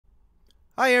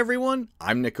Hi everyone,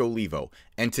 I'm Nick Olivo,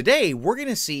 and today we're going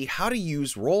to see how to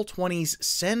use Roll20's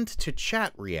send to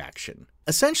chat reaction.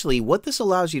 Essentially, what this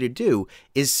allows you to do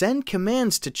is send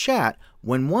commands to chat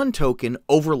when one token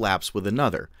overlaps with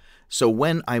another. So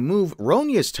when I move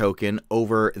Ronya's token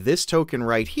over this token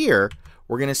right here,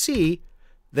 we're going to see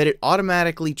that it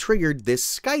automatically triggered this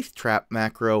Scythe trap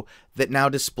macro that now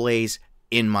displays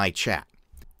in my chat.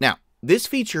 Now, this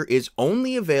feature is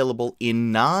only available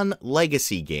in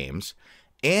non-legacy games,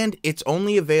 and it's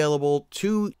only available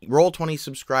to Roll20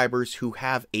 subscribers who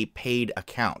have a paid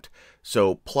account,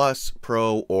 so Plus,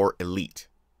 Pro, or Elite.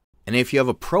 And if you have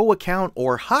a Pro account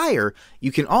or higher,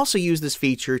 you can also use this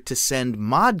feature to send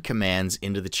mod commands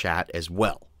into the chat as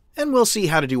well. And we'll see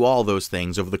how to do all those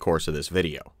things over the course of this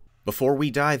video. Before we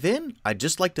dive in, I'd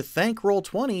just like to thank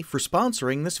Roll20 for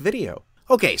sponsoring this video.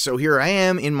 Okay, so here I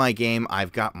am in my game.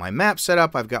 I've got my map set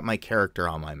up. I've got my character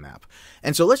on my map.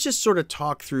 And so let's just sort of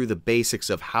talk through the basics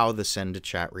of how the send to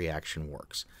chat reaction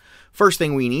works. First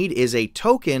thing we need is a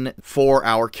token for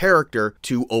our character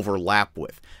to overlap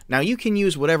with. Now you can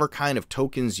use whatever kind of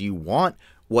tokens you want.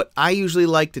 What I usually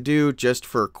like to do, just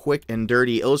for quick and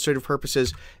dirty illustrative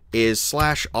purposes, is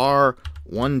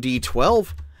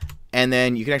 /R1D12. And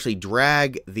then you can actually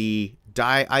drag the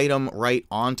die item right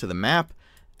onto the map.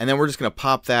 And then we're just going to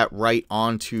pop that right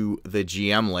onto the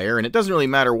GM layer. And it doesn't really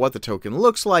matter what the token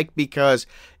looks like because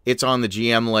it's on the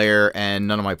GM layer and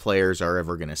none of my players are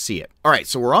ever going to see it. All right,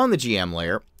 so we're on the GM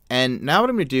layer. And now what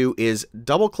I'm going to do is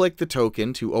double click the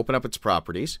token to open up its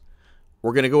properties.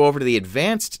 We're going to go over to the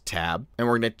Advanced tab and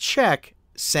we're going to check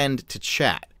Send to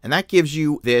Chat. And that gives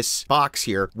you this box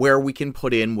here where we can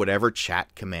put in whatever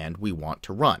chat command we want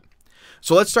to run.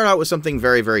 So let's start out with something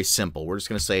very, very simple. We're just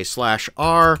going to say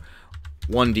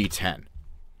 /R1D10.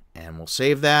 And we'll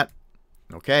save that.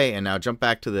 Okay, and now jump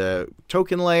back to the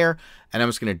token layer. And I'm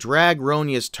just going to drag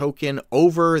Ronya's token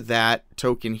over that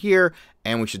token here.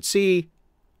 And we should see,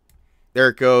 there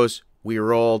it goes. We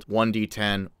rolled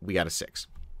 1D10. We got a 6.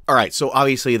 All right, so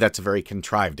obviously that's a very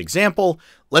contrived example.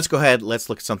 Let's go ahead, let's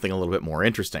look at something a little bit more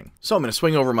interesting. So I'm going to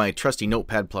swing over my trusty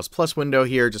Notepad++ window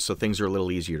here just so things are a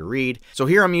little easier to read. So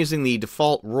here I'm using the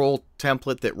default roll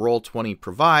template that Roll20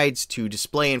 provides to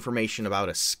display information about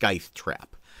a Scythe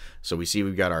trap. So we see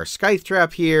we've got our Scythe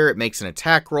trap here. It makes an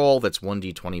attack roll that's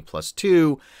 1d20 plus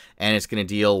 2, and it's going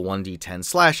to deal 1d10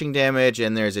 slashing damage,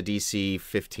 and there's a DC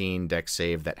 15 Dex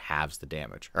Save that halves the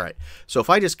damage. All right, so if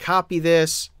I just copy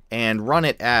this and run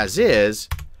it as is,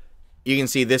 you can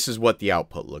see this is what the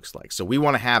output looks like. So we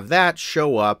want to have that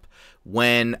show up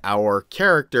when our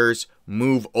characters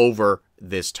move over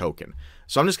this token.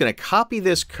 So I'm just going to copy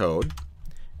this code,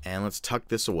 and let's tuck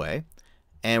this away.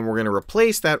 And we're going to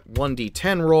replace that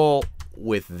 1d10 roll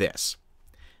with this.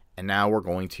 And now we're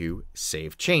going to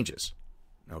save changes.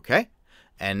 Okay?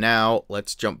 And now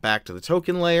let's jump back to the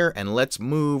token layer and let's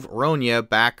move Ronya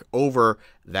back over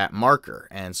that marker.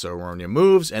 And so Ronya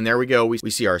moves, and there we go.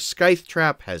 We see our Scythe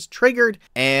trap has triggered,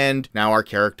 and now our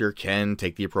character can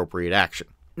take the appropriate action.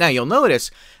 Now you'll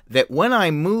notice that when I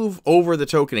move over the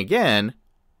token again,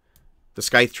 the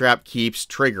Scythe trap keeps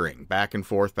triggering back and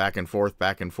forth, back and forth,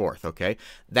 back and forth, okay?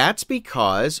 That's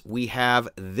because we have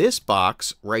this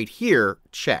box right here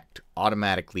checked,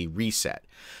 automatically reset.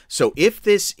 So if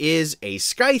this is a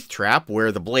Scythe trap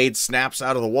where the blade snaps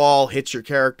out of the wall, hits your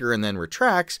character, and then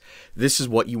retracts, this is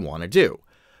what you want to do.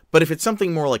 But if it's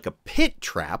something more like a pit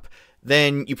trap,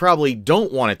 then you probably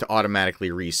don't want it to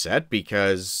automatically reset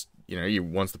because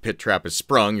once the pit trap is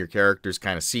sprung, your characters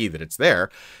kind of see that it's there.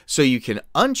 So you can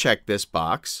uncheck this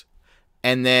box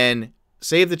and then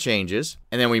save the changes.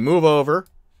 And then we move over.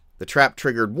 The trap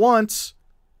triggered once,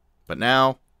 but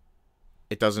now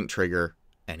it doesn't trigger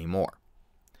anymore.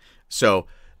 So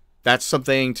that's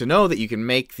something to know, that you can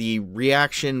make the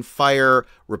reaction fire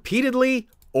repeatedly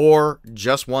or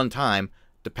just one time,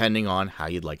 depending on how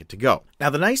you'd like it to go.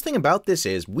 Now, the nice thing about this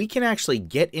is we can actually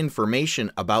get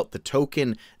information about the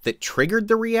token that triggered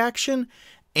the reaction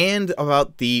and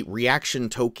about the reaction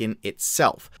token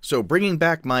itself. So bringing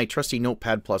back my trusty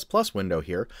Notepad++ window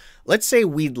here, let's say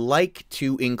we'd like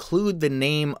to include the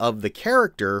name of the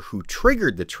character who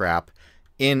triggered the trap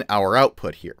in our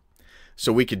output here.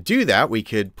 So we could do that. We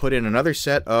could put in another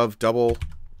set of double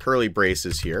curly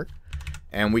braces here,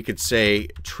 and we could say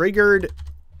triggered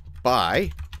by,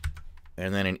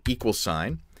 and then an equal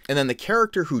sign. And then the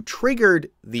character who triggered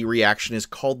the reaction is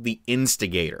called the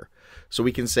instigator. So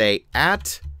we can say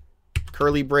at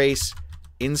curly brace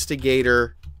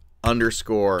instigator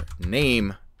underscore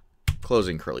name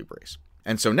closing curly brace.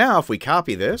 And so now if we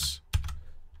copy this,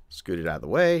 scoot it out of the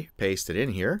way, paste it in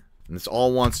here, and this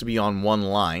all wants to be on one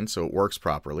line so it works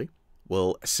properly.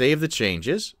 We'll save the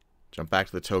changes, Jump back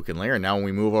to the token layer. Now when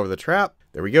we move over the trap,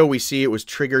 there we go. We see it was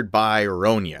triggered by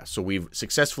Ronya. So we've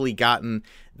successfully gotten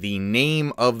the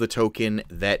name of the token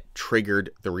that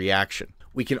triggered the reaction.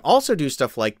 We can also do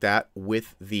stuff like that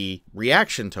with the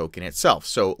reaction token itself.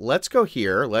 So let's go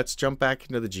here. Let's jump back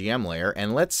into the GM layer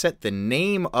and let's set the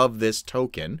name of this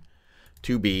token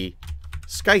to be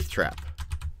Scythe Trap.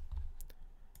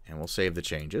 And we'll save the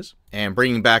changes. And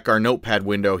bringing back our notepad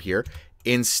window here,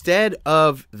 instead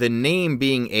of the name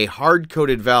being a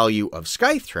hard-coded value of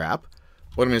Scythe Trap,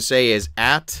 what I'm going to say is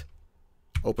at,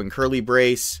 open curly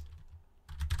brace,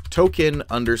 token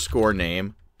underscore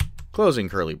name, closing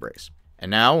curly brace. And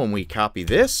now when we copy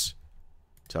this,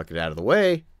 tuck it out of the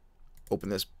way, open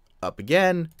this up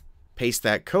again, paste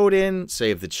that code in,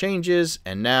 save the changes,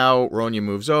 and now Ronya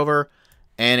moves over,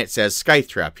 and it says Scythe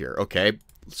Trap here. Okay,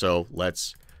 so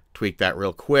let's tweak that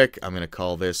real quick. I'm going to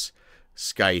call this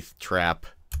Scythe Trap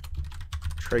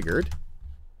Triggered.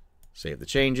 Save the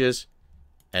changes,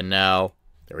 and now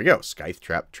there we go, Scythe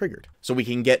Trap Triggered. So we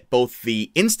can get both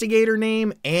the instigator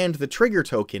name and the trigger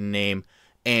token name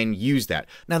and use that.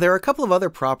 Now, there are a couple of other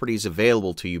properties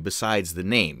available to you besides the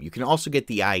name. You can also get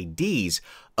the IDs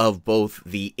of both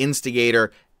the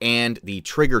instigator and the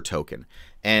trigger token.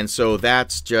 And so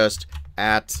that's just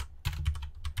at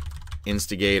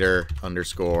instigator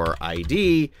underscore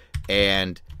ID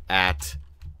and at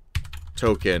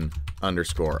token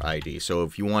underscore ID. So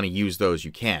if you want to use those,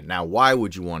 you can. Now, why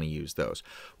would you want to use those?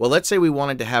 Well, let's say we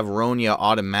wanted to have Ronya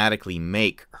automatically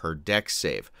make her dex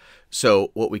save.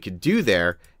 So what we could do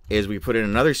there is we put in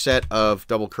another set of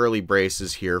double curly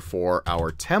braces here for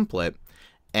our template,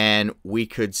 and we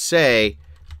could say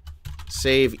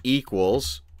save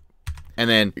equals, and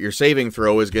then your saving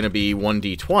throw is going to be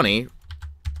 1d20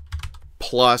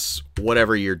 plus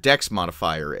whatever your dex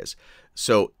modifier is.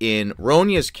 So in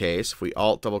Ronya's case, if we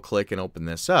alt double click and open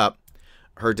this up,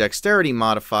 her dexterity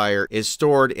modifier is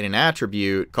stored in an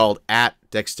attribute called at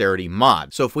dexterity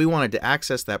mod. So if we wanted to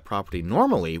access that property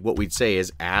normally, what we'd say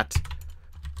is at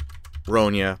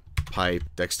Ronya pipe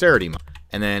dexterity mod.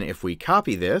 And then if we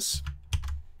copy this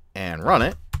and run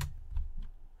it,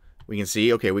 we can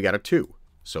see, okay, we got a 2.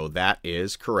 So that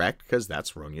is correct because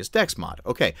that's Ronya's dex mod.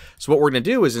 Okay, so what we're going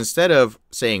to do is instead of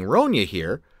saying Ronya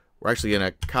here, we're actually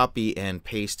going to copy and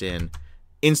paste in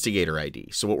instigator ID.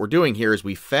 So what we're doing here is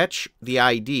we fetch the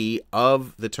ID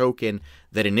of the token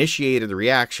that initiated the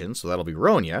reaction, so that'll be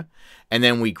Ronya, and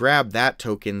then we grab that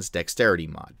token's dexterity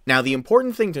mod. Now, the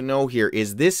important thing to know here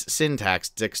is this syntax,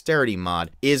 dexterity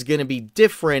mod, is going to be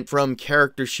different from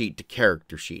character sheet to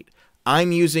character sheet.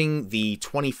 I'm using the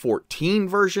 2014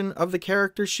 version of the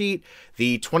character sheet.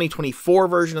 The 2024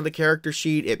 version of the character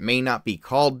sheet, it may not be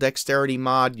called dexterity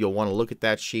mod. You'll want to look at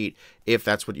that sheet if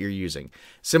that's what you're using.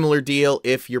 Similar deal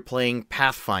if you're playing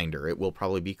Pathfinder, it will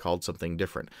probably be called something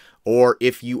different. Or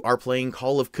if you are playing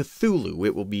Call of Cthulhu,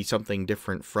 it will be something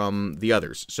different from the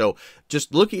others. So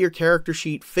just look at your character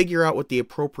sheet, figure out what the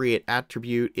appropriate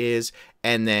attribute is,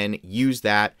 and then use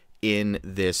that in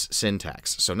this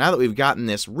syntax. So now that we've gotten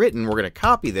this written, we're going to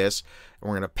copy this and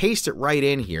we're going to paste it right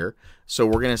in here. So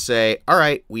we're going to say, all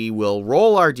right, we will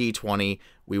roll our d20,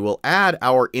 we will add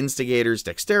our instigator's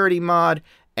dexterity mod,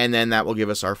 and then that will give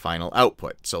us our final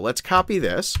output. So let's copy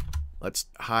this. Let's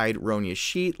hide Ronya's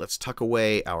sheet. Let's tuck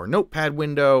away our notepad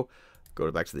window, go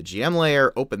back to the GM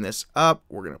layer, open this up.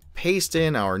 We're going to paste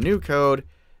in our new code,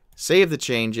 save the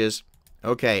changes.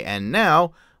 Okay, and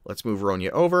now let's move Ronya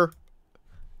over.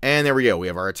 And there we go. We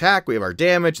have our attack, we have our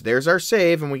damage, there's our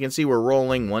save, and we can see we're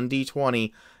rolling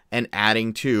 1d20 and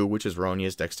adding 2, which is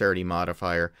Ronya's dexterity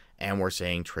modifier, and we're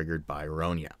saying triggered by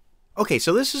Ronya. Okay,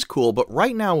 so this is cool, but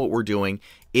right now what we're doing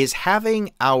is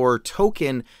having our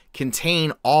token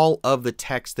contain all of the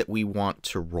text that we want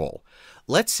to roll.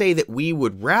 Let's say that we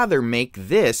would rather make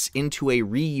this into a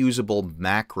reusable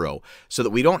macro so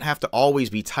that we don't have to always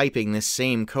be typing this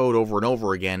same code over and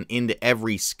over again into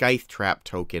every Scythe Trap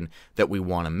token that we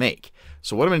want to make.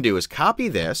 So what I'm going to do is copy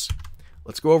this.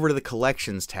 Let's go over to the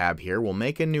Collections tab here. We'll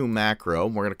make a new macro.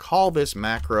 We're going to call this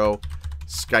macro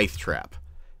Scythe Trap.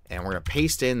 And we're going to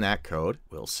paste in that code.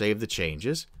 We'll save the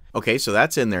changes. Okay, so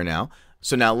that's in there now.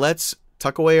 So now let's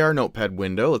tuck away our notepad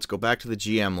window. Let's go back to the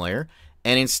GM layer.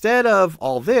 And instead of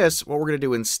all this, what we're going to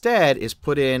do instead is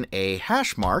put in a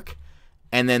hash mark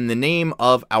and then the name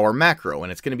of our macro.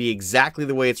 And it's going to be exactly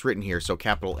the way it's written here. So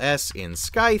capital S in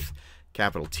Scythe,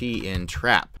 capital T in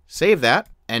Trap. Save that.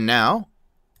 And now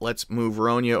let's move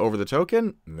Ronya over the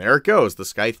token. There it goes. The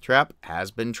Scythe Trap has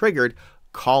been triggered,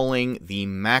 calling the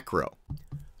macro.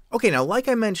 Okay, now like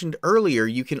I mentioned earlier,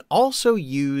 you can also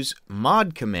use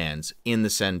mod commands in the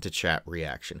send to chat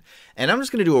reaction. And I'm just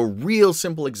going to do a real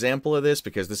simple example of this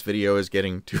because this video is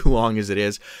getting too long as it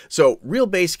is. So real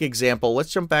basic example,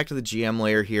 let's jump back to the GM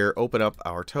layer here, open up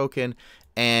our token,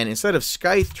 and instead of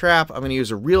Scythe trap, I'm going to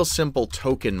use a real simple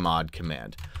token mod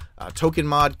command. Token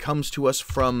mod comes to us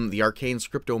from the arcane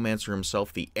scriptomancer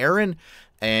himself, the Aaron,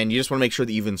 and you just want to make sure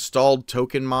that you've installed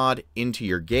token mod into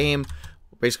your game.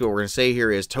 Basically what we're going to say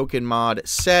here is token mod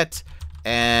set,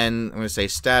 and I'm going to say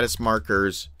status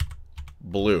markers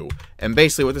blue. And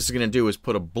basically what this is going to do is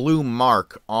put a blue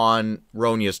mark on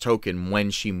Ronia's token when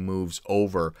she moves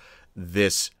over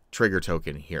this trigger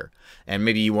token here. And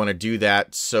maybe you want to do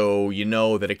that so you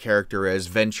know that a character has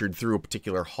ventured through a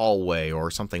particular hallway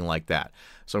or something like that.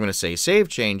 So I'm going to say save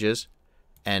changes,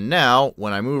 and now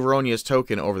when I move Ronia's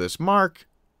token over this mark,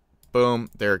 boom,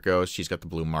 there it goes. She's got the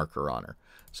blue marker on her.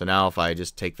 So now if I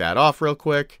just take that off real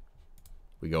quick,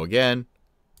 we go again,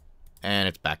 and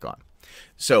it's back on.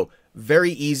 So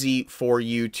very easy for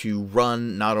you to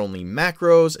run not only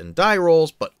macros and die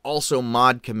rolls, but also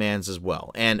mod commands as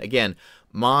well. And again,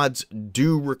 mods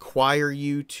do require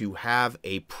you to have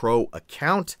a pro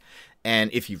account.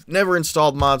 And if you've never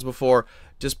installed mods before,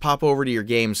 just pop over to your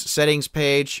game's settings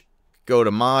page, go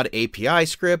to mod API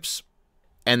scripts,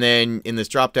 and then in this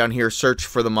drop down here, search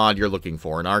for the mod you're looking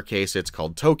for. In our case, it's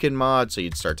called token mod. So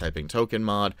you'd start typing token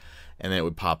mod, and then it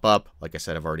would pop up. Like I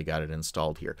said, I've already got it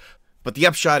installed here. But the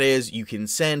upshot is you can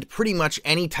send pretty much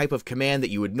any type of command that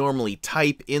you would normally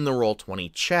type in the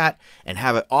Roll20 chat and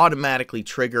have it automatically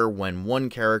trigger when one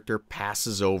character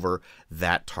passes over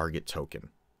that target token.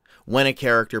 When a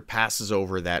character passes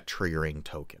over that triggering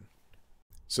token.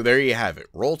 So there you have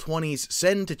it, Roll20's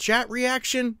send to chat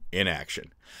reaction in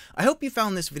action. I hope you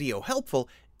found this video helpful.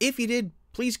 If you did,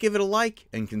 please give it a like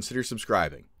and consider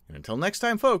subscribing. And until next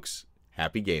time, folks,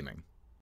 happy gaming.